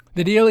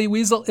The Daily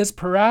Weasel is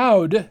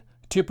proud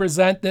to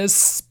present this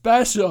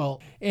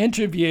special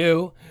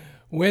interview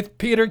with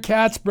Peter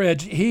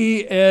Catsbridge. He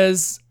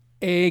is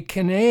a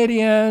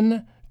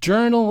Canadian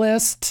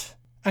journalist,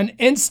 an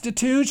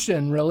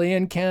institution really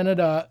in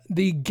Canada,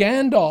 the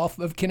Gandalf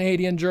of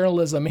Canadian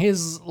journalism.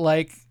 He's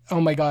like, oh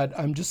my God,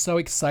 I'm just so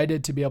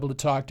excited to be able to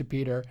talk to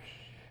Peter.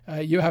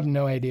 You have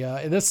no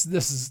idea. This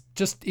is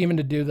just, even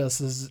to do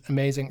this is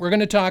amazing. We're going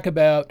to talk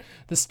about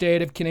the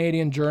state of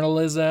Canadian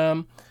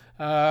journalism,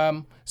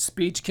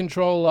 speech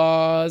control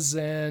laws,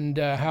 and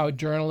how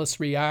journalists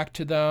react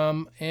to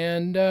them,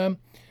 and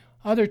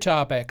other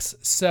topics.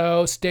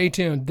 So stay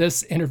tuned.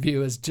 This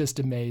interview is just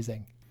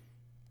amazing.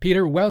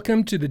 Peter,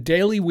 welcome to the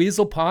Daily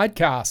Weasel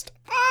podcast.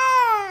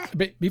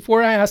 But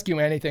before I ask you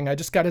anything, I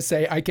just got to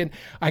say I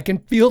can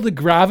feel the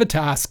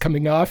gravitas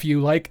coming off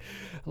you like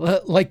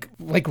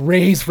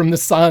rays from the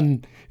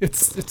sun.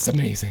 It's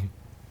amazing.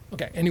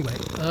 Okay, anyway,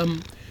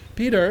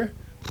 Peter,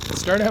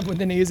 start out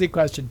with an easy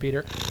question,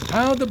 Peter.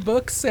 How are the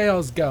book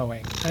sales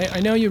going? I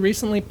know you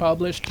recently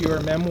published your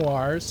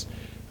memoirs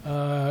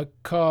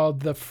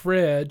called The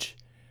Fridge.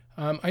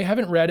 I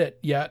haven't read it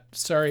yet,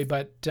 sorry,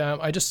 but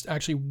I just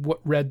actually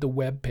read the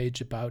web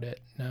page about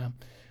it.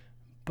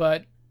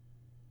 But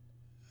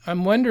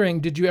I'm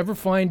wondering, did you ever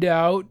find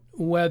out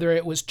whether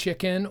it was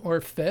chicken or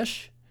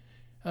fish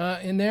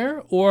in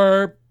there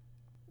or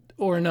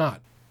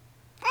not?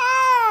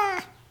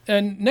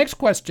 And next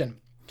question.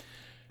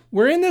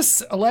 We're in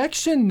this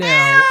election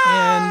now,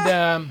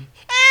 and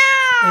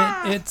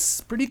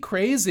it's pretty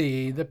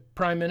crazy. The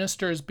Prime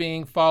Minister is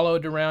being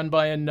followed around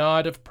by a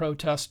knot of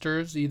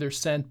protesters, either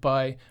sent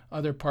by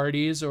other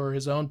parties or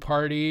his own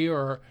party,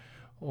 or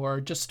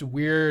just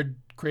weird,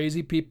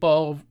 crazy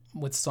people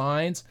with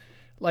signs.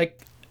 Like,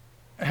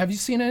 have you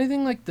seen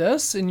anything like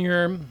this in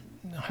your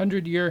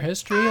 100-year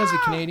history as a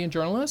Canadian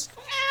journalist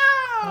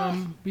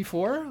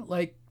before?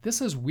 Like, this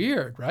is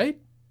weird, right?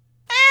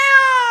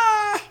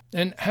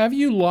 And have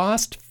you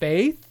lost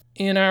faith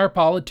in our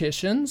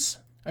politicians?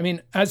 I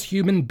mean, as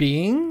human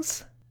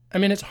beings? I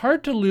mean, it's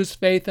hard to lose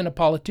faith in a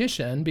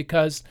politician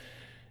because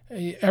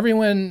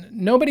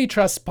nobody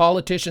trusts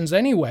politicians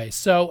anyway.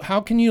 So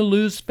how can you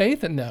lose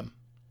faith in them?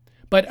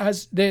 But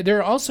as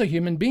they're also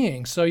human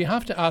beings. So you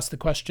have to ask the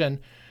question,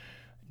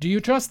 do you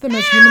trust them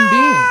as human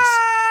beings?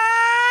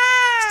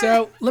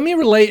 So let me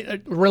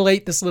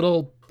relate this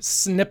little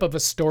snip of a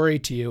story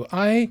to you.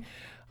 I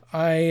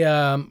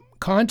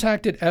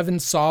contacted Evan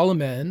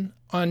Solomon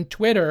on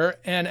Twitter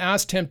and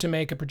asked him to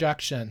make a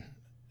prediction,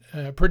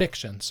 on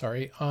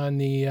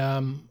the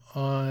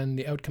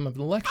outcome of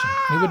the election.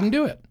 He wouldn't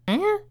do it.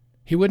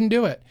 He wouldn't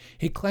do it.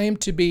 He claimed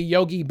to be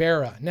Yogi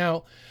Berra.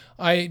 Now,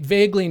 I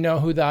vaguely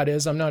know who that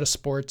is. I'm not a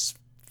sports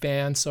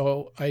fan,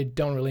 so I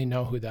don't really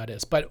know who that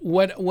is. But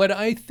what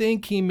I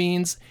think he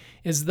means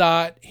is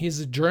that he's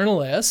a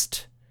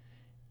journalist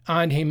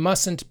and he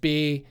mustn't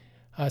be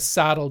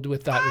saddled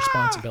with that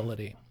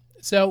responsibility.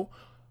 So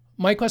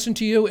my question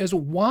to you is,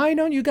 why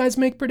don't you guys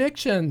make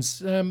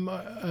predictions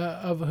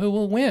of who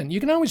will win? You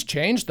can always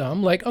change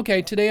them. Like,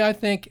 okay, today I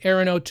think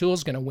Erin O'Toole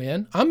is going to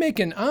win. I'm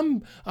making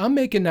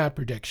that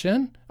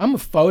prediction. I'm a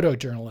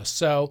photojournalist,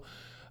 so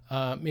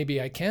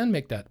maybe I can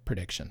make that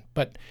prediction.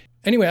 But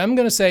anyway, I'm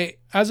going to say,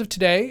 as of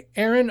today,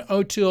 Erin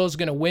O'Toole is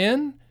going to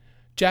win.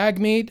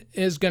 Jagmeet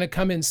is going to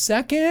come in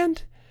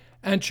second,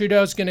 and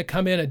Trudeau is going to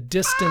come in a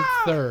distant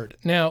third.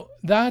 Now,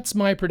 that's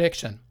my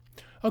prediction.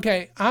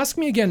 Okay, ask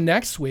me again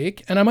next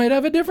week, and I might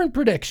have a different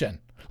prediction.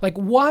 Like,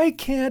 why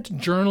can't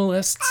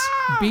journalists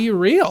be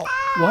real?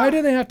 Why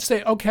do they have to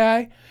say,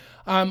 okay,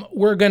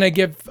 we're going to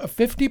give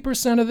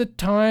 50% of the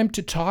time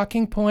to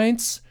talking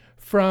points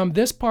from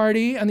this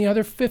party and the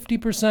other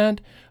 50%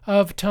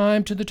 of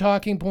time to the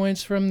talking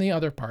points from the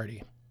other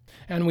party.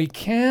 And we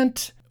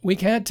can't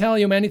tell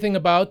you anything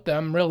about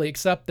them really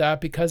except that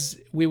because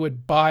we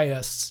would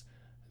bias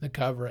the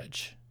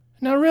coverage.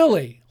 Now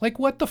really, like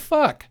what the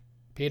fuck?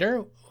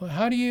 Peter,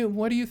 what do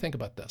you think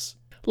about this?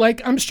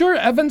 Like, I'm sure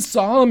Evan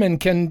Solomon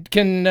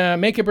can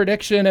make a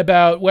prediction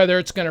about whether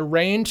it's going to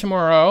rain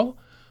tomorrow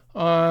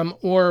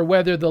or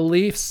whether the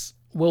Leafs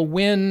will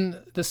win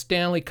the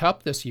Stanley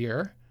Cup this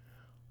year.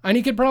 And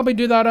he could probably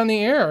do that on the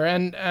air,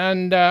 and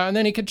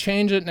then he could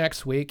change it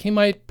next week. He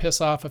might piss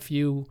off a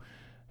few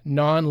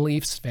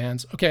non-Leafs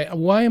fans. Okay,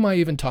 why am I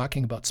even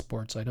talking about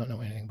sports? I don't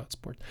know anything about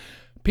sports.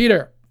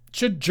 Peter,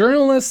 should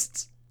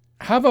journalists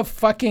have a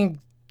fucking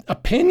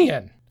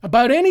opinion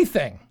about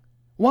anything?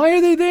 Why are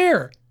they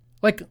there?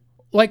 Like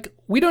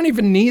we don't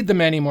even need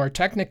them anymore,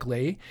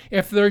 technically.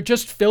 If they're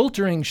just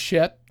filtering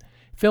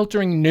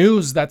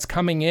news that's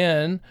coming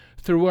in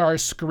through our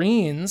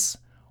screens,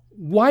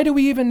 why do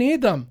we even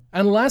need them?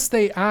 Unless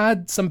they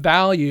add some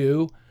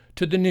value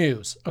to the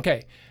news.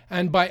 Okay,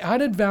 and by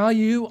added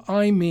value,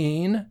 I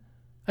mean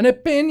an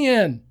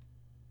opinion.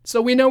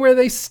 So we know where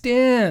they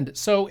stand.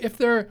 So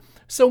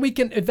we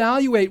can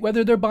evaluate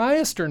whether they're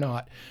biased or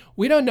not.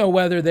 We don't know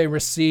whether they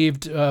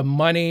received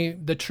money,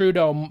 the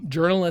Trudeau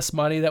journalist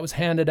money that was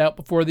handed out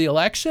before the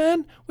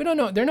election. We don't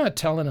know. They're not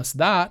telling us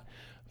that.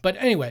 But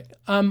anyway,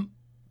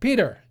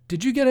 Peter,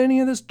 did you get any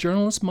of this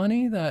journalist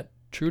money that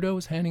Trudeau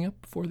was handing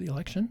out before the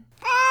election?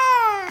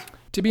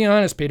 To be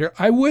honest, Peter,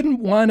 I wouldn't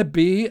want to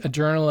be a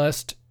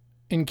journalist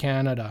in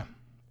Canada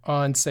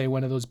on, say,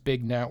 one of those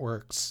big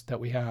networks that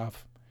we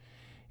have.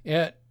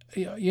 You're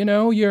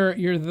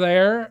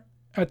there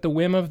at the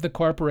whim of the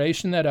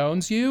corporation that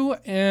owns you,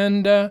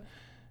 and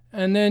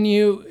then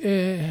you're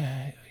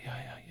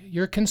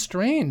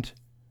constrained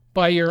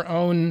by your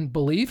own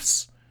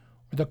beliefs,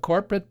 or the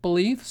corporate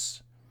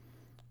beliefs,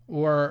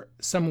 or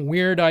some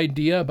weird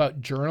idea about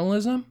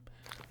journalism.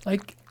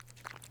 Like,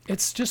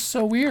 it's just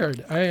so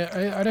weird.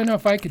 I don't know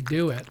if I could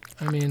do it.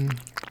 I mean,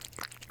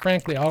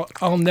 frankly,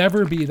 I'll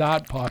never be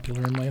that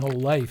popular in my whole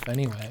life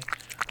anyway.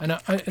 And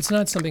it's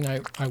not something I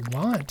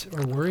want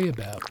or worry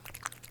about.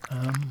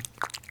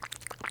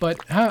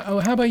 But how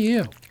about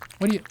you?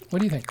 What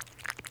do you think?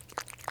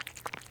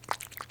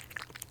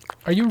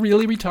 Are you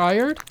really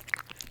retired?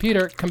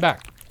 Peter, come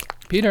back.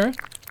 Peter,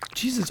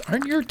 Jesus,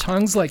 aren't your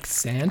tongues like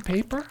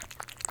sandpaper?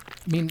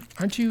 I mean,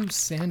 aren't you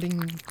sanding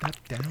that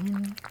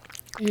down?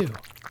 Ew.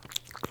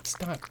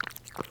 Stop.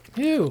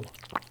 Ew.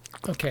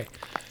 Okay.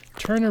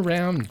 Turn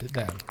around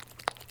then.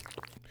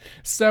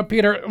 So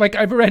Peter, like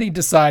I've already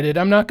decided,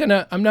 I'm not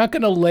gonna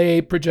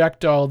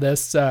project all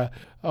this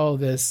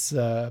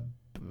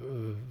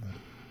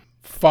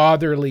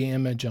fatherly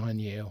image on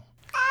you,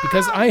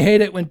 because I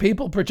hate it when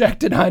people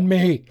project it on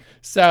me.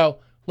 So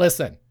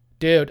listen,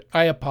 dude,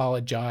 I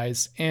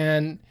apologize,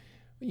 and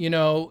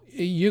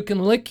you can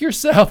lick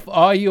yourself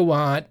all you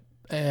want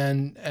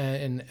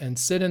and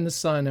sit in the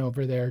sun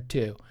over there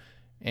too.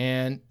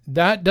 And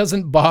that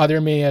doesn't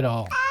bother me at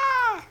all.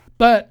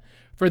 But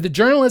for the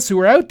journalists who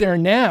are out there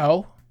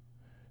now,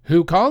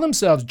 who call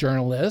themselves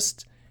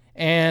journalists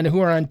and who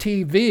are on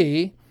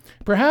TV,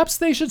 perhaps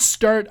they should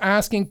start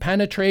asking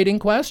penetrating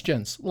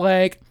questions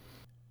like,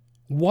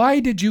 why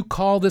did you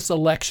call this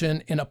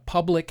election in a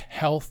public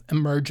health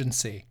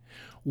emergency?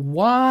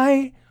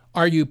 Why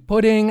are you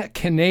putting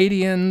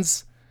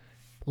Canadians'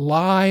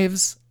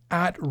 lives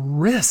at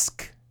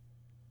risk?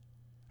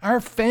 Our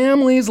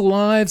families'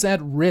 lives at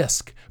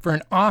risk for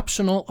an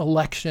optional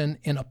election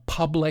in a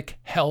public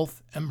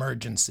health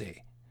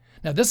emergency.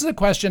 Now, this is a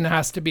question that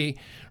has to be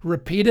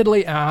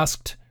repeatedly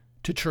asked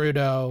to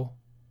Trudeau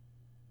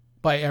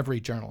by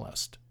every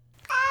journalist.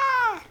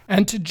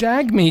 And to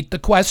Jagmeet, the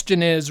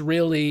question is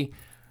really,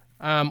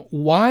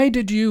 why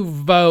did you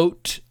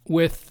vote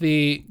with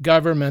the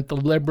government, the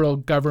Liberal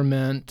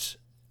government,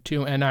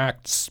 to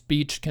enact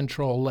speech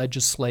control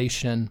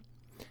legislation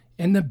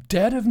in the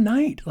dead of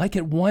night, like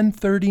at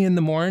 1:30 in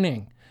the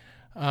morning?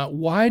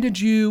 Why did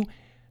you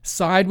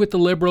side with the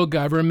Liberal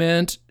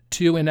government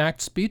to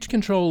enact speech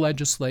control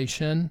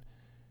legislation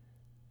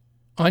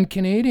on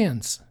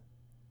Canadians?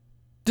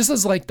 This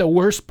is like the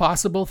worst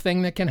possible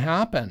thing that can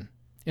happen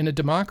in a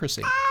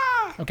democracy.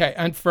 Okay,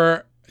 and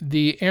for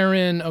the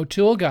Erin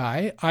O'Toole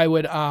guy, I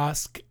would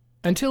ask,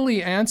 until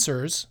he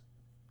answers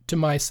to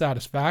my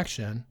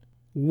satisfaction,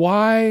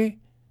 why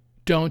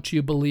don't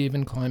you believe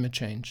in climate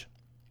change?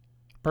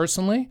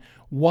 Personally,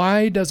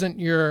 why doesn't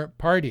your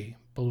party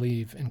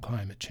believe in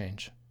climate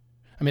change?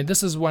 I mean,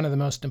 this is one of the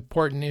most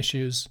important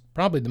issues,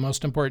 probably the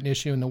most important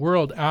issue in the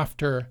world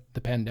after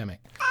the pandemic.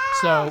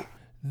 So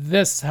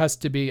this has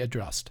to be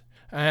addressed.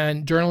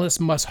 And journalists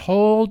must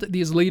hold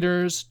these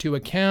leaders to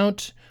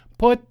account,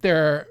 grill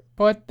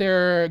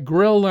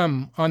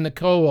them on the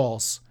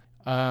coals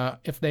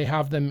if they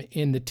have them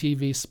in the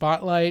TV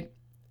spotlight,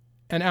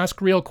 and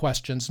ask real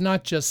questions,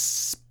 not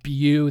just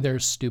spew their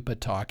stupid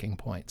talking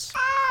points.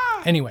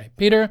 Anyway,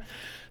 Peter,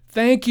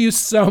 thank you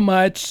so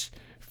much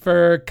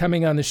for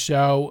coming on the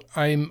show.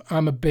 I'm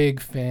a big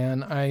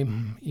fan.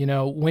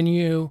 When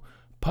you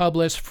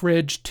publish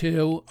Fridge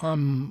 2,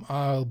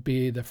 I'll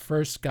be the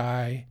first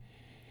guy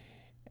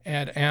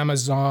at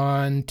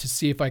Amazon to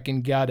see if I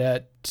can get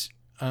it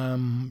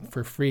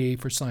for free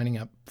for signing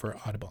up for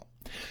Audible.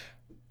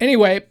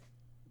 Anyway,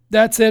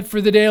 that's it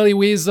for the Daily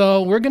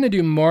Weasel. We're going to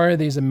do more of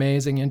these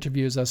amazing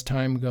interviews as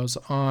time goes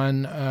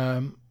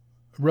on.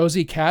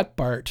 Rosie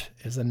Catbart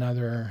is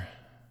another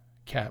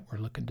cat we're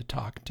looking to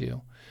talk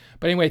to.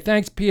 But anyway,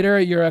 thanks, Peter.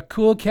 You're a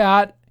cool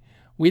cat.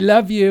 We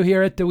love you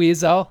here at the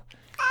Weasel.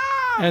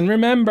 And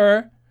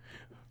remember,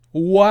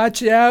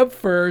 watch out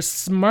for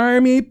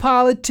smarmy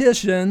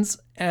politicians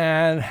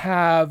and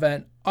have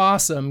an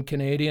awesome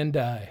Canadian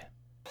day.